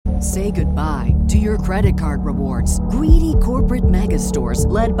Say goodbye to your credit card rewards. Greedy corporate mega stores,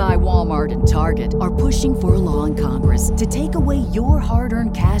 led by Walmart and Target, are pushing for a law in Congress to take away your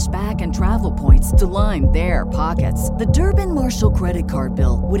hard-earned cash back and travel points to line their pockets. The Durbin-Marshall credit card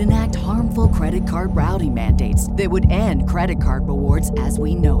bill would enact harmful credit card routing mandates that would end credit card rewards as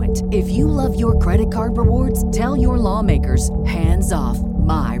we know it. If you love your credit card rewards, tell your lawmakers, hands off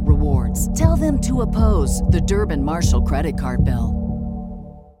my rewards. Tell them to oppose the Durbin-Marshall credit card bill.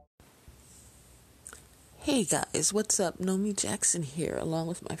 Hey guys, what's up? Nomi Jackson here, along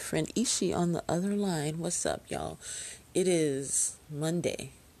with my friend Ishi on the other line. What's up, y'all? It is Monday,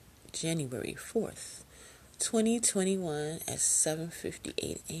 January 4th, 2021 at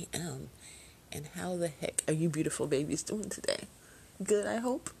 7:58 a.m. And how the heck are you beautiful babies doing today? Good, I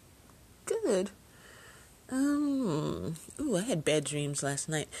hope? Good. I had bad dreams last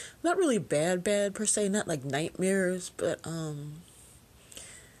night. Not really bad per se, not like nightmares, but,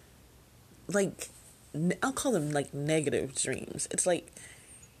 I'll call them like negative dreams. It's like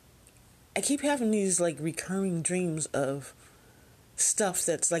I keep having these like recurring dreams of stuff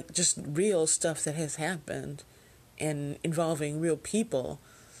that's like just real stuff that has happened and involving real people.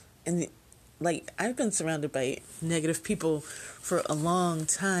 And like I've been surrounded by negative people for a long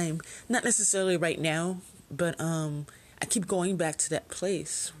time. Not necessarily right now, but I keep going back to that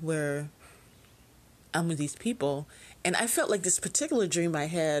place where I'm with these people. And I felt like this particular dream I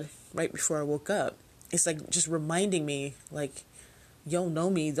had right before I woke up, it's like just reminding me, like, yo,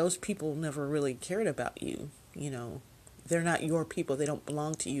 Nomi, those people never really cared about you. You know, they're not your people. They don't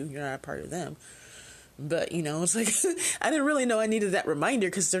belong to you. You're not a part of them. But, you know, it's like, I didn't really know I needed that reminder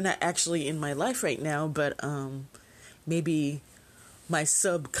because they're not actually in my life right now. But maybe my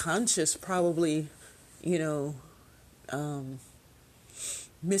subconscious probably, you know,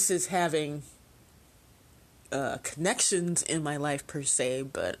 misses having connections in my life per se.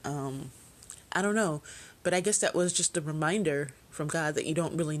 But I don't know, but I guess that was just a reminder from God that you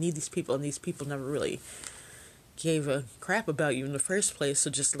don't really need these people, and these people never really gave a crap about you in the first place, so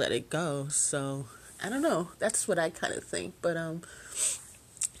just let it go. So, I don't know, that's what I kind of think, but,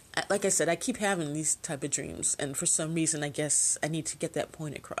 like I said, I keep having these type of dreams, and for some reason, I guess I need to get that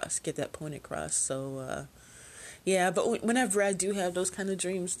point across, so, yeah, but whenever I do have those kind of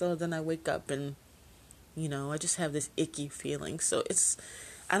dreams, though, then I wake up and, you know, I just have this icky feeling, so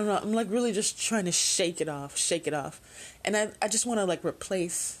I don't know, I'm like really just trying to shake it off. And I just want to like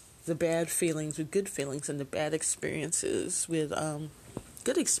replace the bad feelings with good feelings and the bad experiences with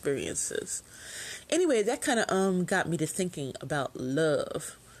good experiences. Anyway, that kind of got me to thinking about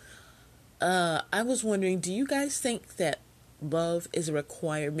love. I was wondering, do you guys think that love is a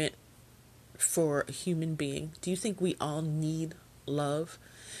requirement for a human being? Do you think we all need love?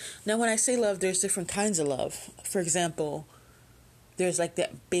 Now, when I say love, there's different kinds of love. For example, there's like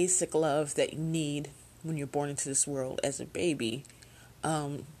that basic love that you need when you're born into this world as a baby.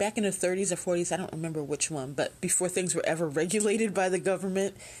 Back in the 30s or 40s, I don't remember which one, but before things were ever regulated by the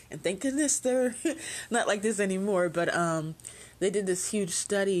government, and thank goodness they're not like this anymore, but they did this huge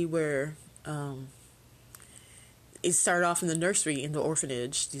study where it started off in the nursery, in the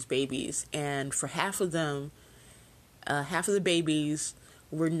orphanage, these babies, and for half of them, half of the babies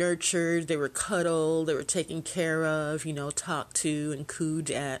were nurtured, they were cuddled, they were taken care of, you know, talked to and cooed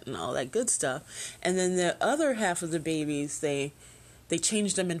at and all that good stuff. And then the other half of the babies, they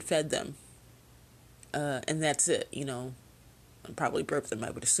changed them and fed them. And that's it, you know. Probably burped them,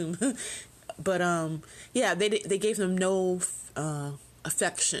 I would assume. But, yeah, they gave them no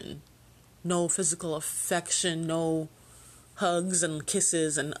affection, no physical affection, no hugs and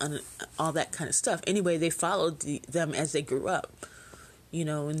kisses and all that kind of stuff. Anyway, they followed them as they grew up, you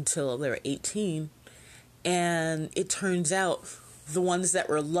know, until they were 18. And it turns out the ones that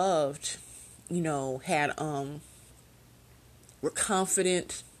were loved, you know, had, were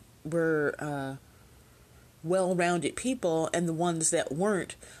confident, were, well-rounded people, and the ones that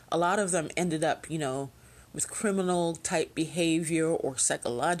weren't, a lot of them ended up, you know, with criminal type behavior or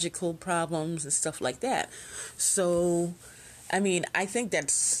psychological problems and stuff like that. So, I mean, I think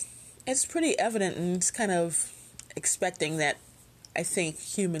it's pretty evident, and it's kind of expecting that I think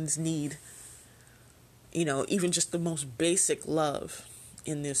humans need, you know, even just the most basic love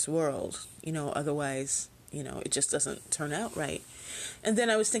in this world, you know, otherwise, you know, it just doesn't turn out right. And then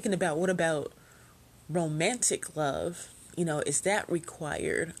I was thinking about, what about romantic love? You know, is that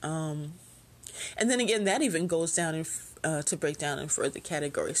required? And then again, that even goes down to break down in further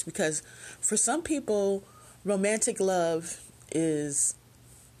categories, because for some people, romantic love is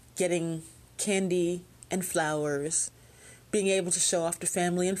getting candy and flowers, being able to show off to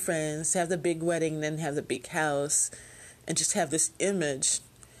family and friends, have the big wedding, then have the big house, and just have this image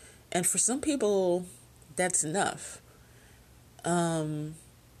And for some people, that's enough. And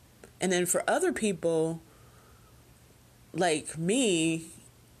then for other people, like me,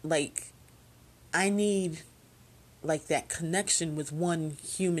 like, I need, like, that connection with one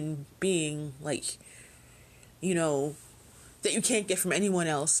human being, like, you know, that you can't get from anyone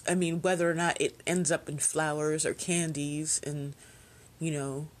else. I mean, whether or not it ends up in flowers or candies, and, you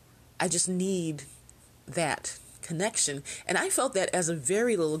know, I just need that connection. And I felt that as a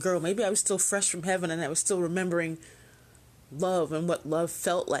very little girl. Maybe I was still fresh from heaven and I was still remembering love and what love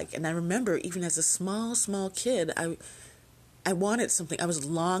felt like. And I remember even as a small kid, I wanted something. I was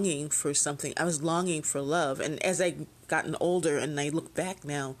longing for something. I was longing for love. And as I gotten older and I look back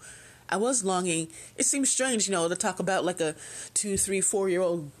now, I was longing. It seems strange, you know, to talk about like a 2, 3,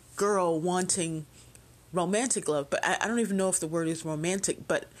 4-year-old girl wanting romantic love. But I don't even know if the word is romantic,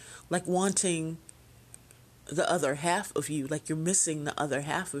 but like wanting the other half of you, like you're missing the other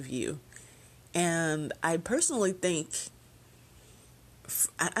half of you. And I personally think,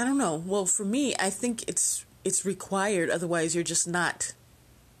 I don't know. Well, for me, I think it's required. Otherwise, you're just not,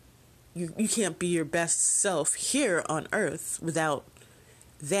 you can't be your best self here on earth without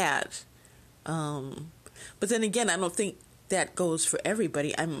that. But then again, I don't think that goes for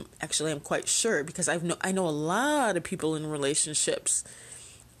everybody. I'm quite sure, because I know a lot of people in relationships,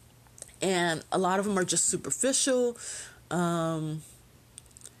 and a lot of them are just superficial. And,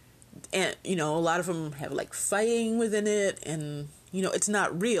 you know, a lot of them have like fighting within it, and, you know, it's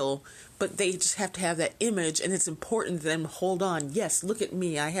not real, but they just have to have that image, and it's important to them to hold on. Yes, look at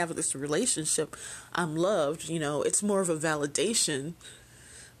me. I have this relationship. I'm loved. You know, it's more of a validation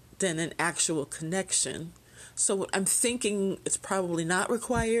than an actual connection. So I'm thinking it's probably not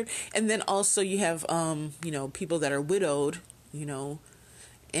required. And then also you have, you know, people that are widowed, you know,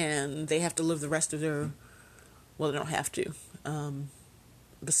 and they have to live the rest of their, well, they don't have to,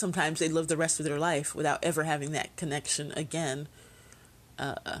 but sometimes they live the rest of their life without ever having that connection again.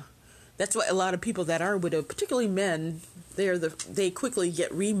 That's why a lot of people that are widowed, particularly men, they quickly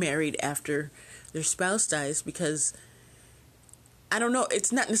get remarried after their spouse dies, because I don't know,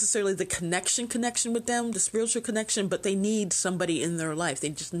 it's not necessarily the connection with them, the spiritual connection, but they need somebody in their life. They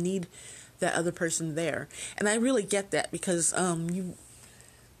just need that other person there. And I really get that, because I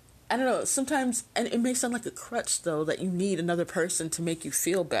don't know, sometimes, and it may sound like a crutch though, that you need another person to make you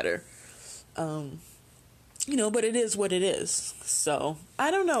feel better. You know, but it is what it is. So, I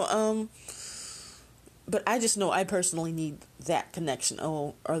don't know, but I just know I personally need that connection.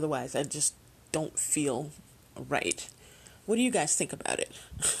 Oh, otherwise I just don't feel right. What do you guys think about it?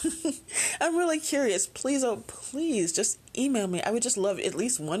 I'm really curious. Please, oh, please, just email me. I would just love at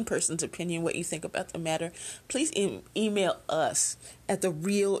least one person's opinion, what you think about the matter. Please email us at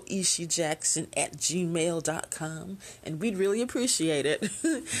therealishijackson@gmail.com, and we'd really appreciate it.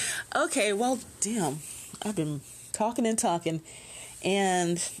 Okay, well, damn. I've been talking, and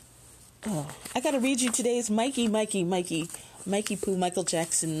I got to read you today's Mikey Poo Michael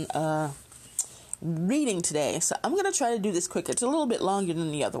Jackson reading today. So I'm going to try to do this quick. It's a little bit longer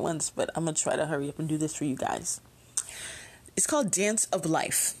than the other ones, but I'm going to try to hurry up and do this for you guys. It's called Dance of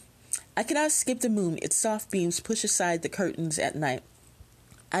Life. I cannot escape the moon. Its soft beams push aside the curtains at night.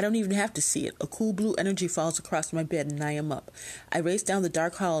 I don't even have to see it. A cool blue energy falls across my bed and I am up. I race down the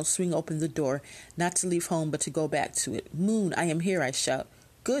dark hall and swing open the door, not to leave home but to go back to it. Moon, I am here, I shout.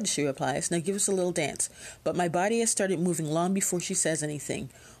 Good, she replies. Now give us a little dance. But my body has started moving long before she says anything.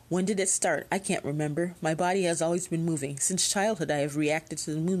 When did it start? I can't remember. My body has always been moving. Since childhood, I have reacted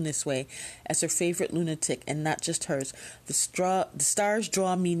to the moon this way, as her favorite lunatic, and not just hers. The stars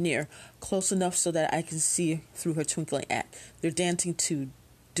draw me near, close enough so that I can see through her twinkling act. They're dancing too,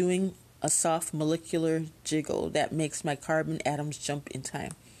 doing a soft molecular jiggle that makes my carbon atoms jump in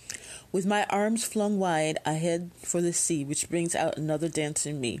time. With my arms flung wide, I head for the sea, which brings out another dance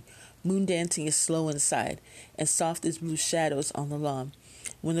in me. Moon dancing is slow inside, and soft as blue shadows on the lawn.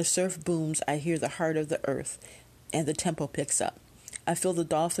 When the surf booms, I hear the heart of the earth, and the tempo picks up. I feel the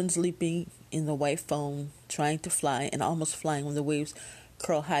dolphins leaping in the white foam, trying to fly, and almost flying when the waves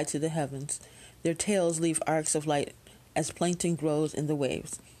curl high to the heavens. Their tails leave arcs of light as plankton grows in the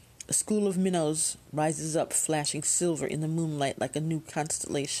waves. A school of minnows rises up, flashing silver in the moonlight like a new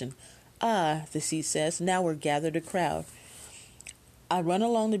constellation. Ah, the sea says, now we're gathered a crowd. I run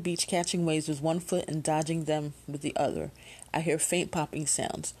along the beach, catching waves with one foot and dodging them with the other. I hear faint popping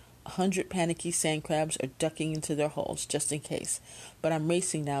sounds. 100 panicky sand crabs are ducking into their holes, just in case. But I'm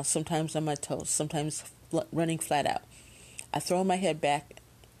racing now, sometimes on my toes, sometimes running flat out. I throw my head back,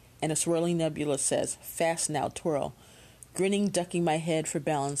 and a swirling nebula says, fast now, twirl. Grinning, ducking my head for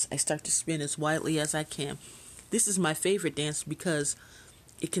balance, I start to spin as wildly as I can. This is my favorite dance because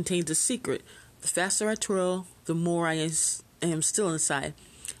It contains a secret. The faster I twirl, the more I am still inside.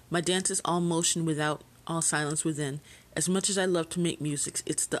 My dance is all motion without, all silence within. As much as I love to make music,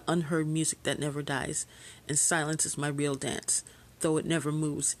 it's the unheard music that never dies. And silence is my real dance. Though it never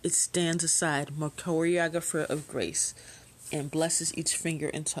moves, it stands aside, my choreographer of grace, and blesses each finger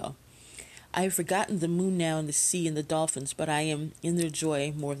and toe. I have forgotten the moon now and the sea and the dolphins, but I am in their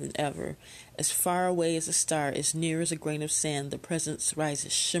joy more than ever. As far away as a star, as near as a grain of sand, the presence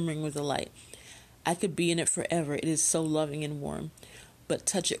rises, shimmering with the light. I could be in it forever, it is so loving and warm. But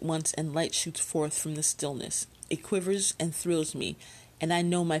touch it once, and light shoots forth from the stillness. It quivers and thrills me, and I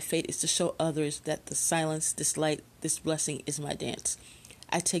know my fate is to show others that the silence, this light, this blessing is my dance.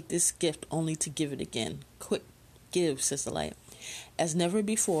 I take this gift only to give it again. Quick, give, says the light. As never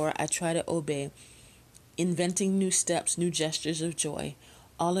before, I try to obey, inventing new steps, new gestures of joy.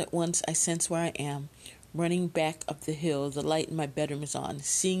 All at once, I sense where I am, running back up the hill. The light in my bedroom is on.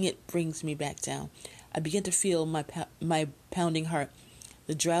 Seeing it brings me back down. I begin to feel my pounding heart,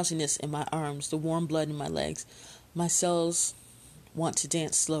 the drowsiness in my arms, the warm blood in my legs. My cells want to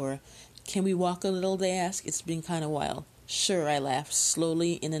dance slower. Can we walk a little, they ask. It's been kind of wild. Sure, I laugh,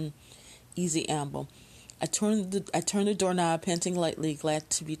 slowly in an easy amble. I turn the doorknob, panting lightly,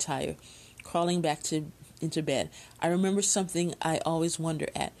 glad to be tired, crawling back into bed. I remember something I always wonder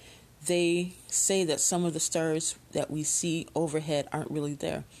at. They say that some of the stars that we see overhead aren't really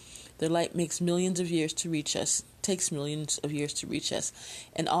there. Their light takes millions of years to reach us,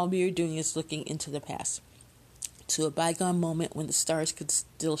 and all we are doing is looking into the past, to a bygone moment when the stars could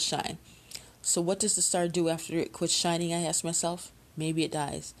still shine. So what does the star do after it quits shining, I ask myself? Maybe it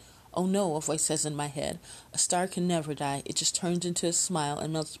dies. Oh no, a voice says in my head. A star can never die. It just turns into a smile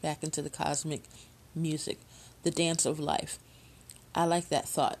and melts back into the cosmic music, the dance of life. I like that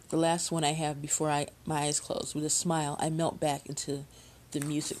thought, the last one I have before my eyes close. With a smile, I melt back into the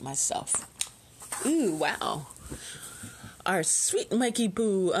music myself. Ooh, wow. Our sweet Mikey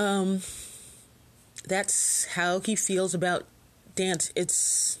Poo, that's how he feels about dance.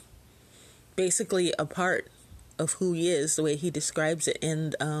 It's basically a part of who he is, the way he describes it.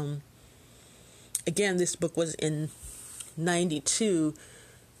 And again, this book was in 92.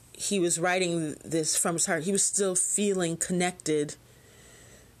 He was writing this from his heart. He was still feeling connected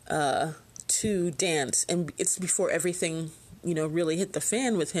to dance, and it's before everything really hit the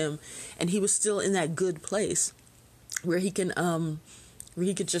fan with him, and he was still in that good place where he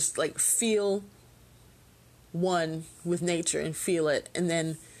could just like feel one with nature and feel it. And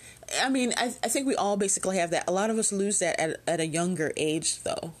then I think we all basically have that. A lot of us lose that at a younger age,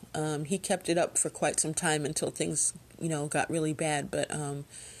 though. He kept it up for quite some time until things, got really bad. But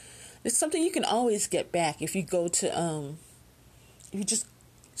it's something you can always get back if you go to, if you just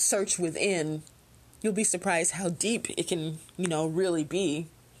search within. You'll be surprised how deep it can, really be.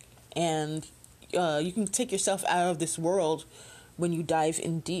 And you can take yourself out of this world when you dive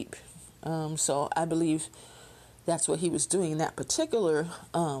in deep. So I believe that's what he was doing in that particular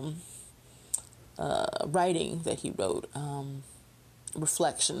writing that he wrote.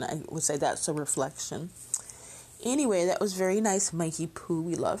 Reflection. I would say that's a reflection. Anyway, that was very nice, Mikey Poo.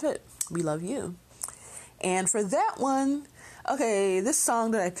 We love it. We love you. And for that one, okay, this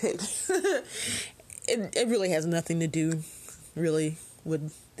song that I picked, it really has nothing to do, really,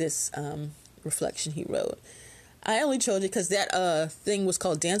 with this reflection he wrote. I only chose it because that thing was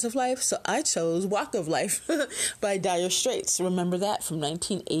called Dance of Life, so I chose Walk of Life by Dire Straits. Remember that from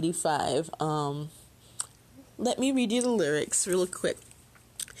 1985. Let me read you the lyrics real quick.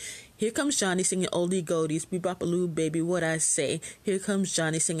 Here comes Johnny singing oldie goldies, bebop-a-loo, baby, what I say. Here comes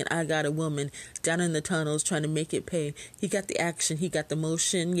Johnny singing I Got a Woman, down in the tunnels trying to make it pay. He got the action, he got the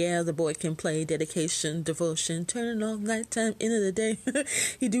motion, yeah, the boy can play. Dedication, devotion, turning off nighttime into the day.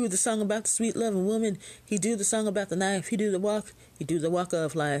 He do the song about the sweet loving woman. He do the song about the knife. He do the walk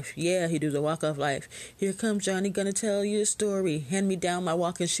of life. Yeah, he do the walk of life. Here comes Johnny, gonna tell you a story. Hand me down my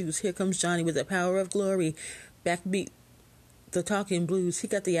walking shoes. Here comes Johnny with the power of glory. Backbeat, the talking blues. He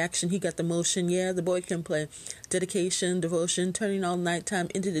got the action, he got the motion, yeah, the boy can play. Dedication, devotion, turning all nighttime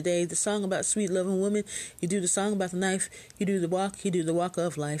into the day. The song about sweet loving woman. You do the song about the knife. You do the walk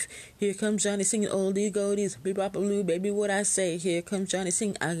of life. Here comes Johnny singing oldie goldies, bebop-a-loo, baby, what I say. Here comes Johnny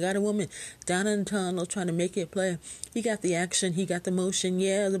singing I Got a Woman, down in the tunnel trying to make it play. He got the action, he got the motion,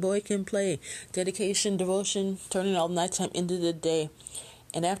 yeah, the boy can play. Dedication, devotion, turning all nighttime into the day.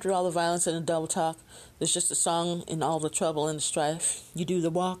 And after all the violence and the double talk, there's just a song in all the trouble and the strife. You do the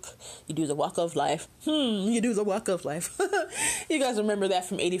walk of life. You do the walk of life. You guys remember that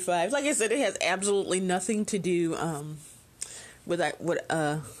from 85. Like I said, it has absolutely nothing to do with what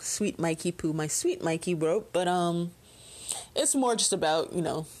sweet Mikey Poo, my sweet Mikey wrote. But it's more just about,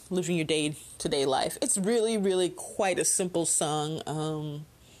 living your day-to-day life. It's really, really quite a simple song.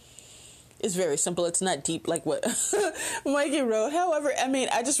 It's very simple. It's not deep like what Mikey wrote. However,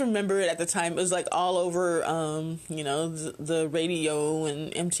 I just remember it at the time. It was like all over, the radio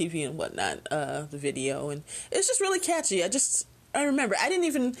and MTV and whatnot, the video. And it's just really catchy. I remember. I didn't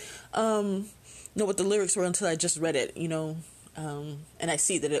even know what the lyrics were until I just read it, and I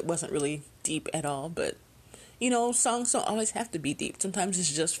see that it wasn't really deep at all. But, songs don't always have to be deep. Sometimes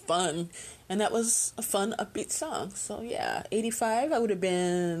it's just fun. And that was a fun, upbeat song. So, yeah, 85, I would have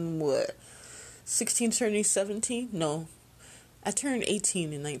been, 16 turning 17? No, I turned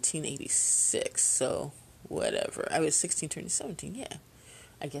 18 in 1986, so whatever. I was 16 turning 17, yeah.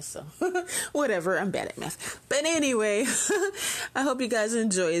 I guess so. Whatever, I'm bad at math. But anyway, I hope you guys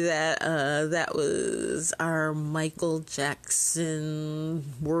enjoy that. That was our Michael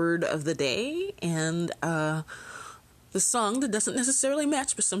Jackson word of the day. And the song that doesn't necessarily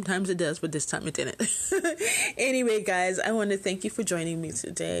match, but sometimes it does, but this time it didn't. Anyway, guys, I want to thank you for joining me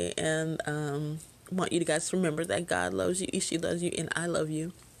today. And want you guys to remember that God loves you, Ishi loves you, and I love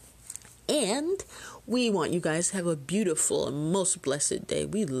you. And we want you guys to have a beautiful and most blessed day.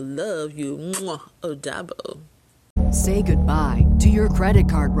 We love you. Mwah. Odabo. Say goodbye to your credit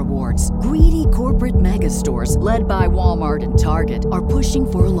card rewards. Greedy corporate mega stores, led by Walmart and Target, are pushing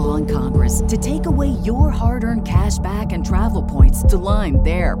for a law in Congress to take away your hard-earned cash back and travel points to line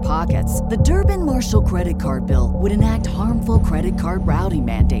their pockets. The Durbin-Marshall credit card bill would enact harmful credit card routing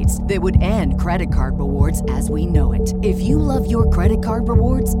mandates that would end credit card rewards as we know it. If you love your credit card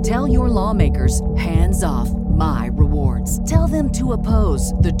rewards, tell your lawmakers, hands off my rewards. Tell them to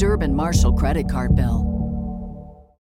oppose the Durbin-Marshall credit card bill.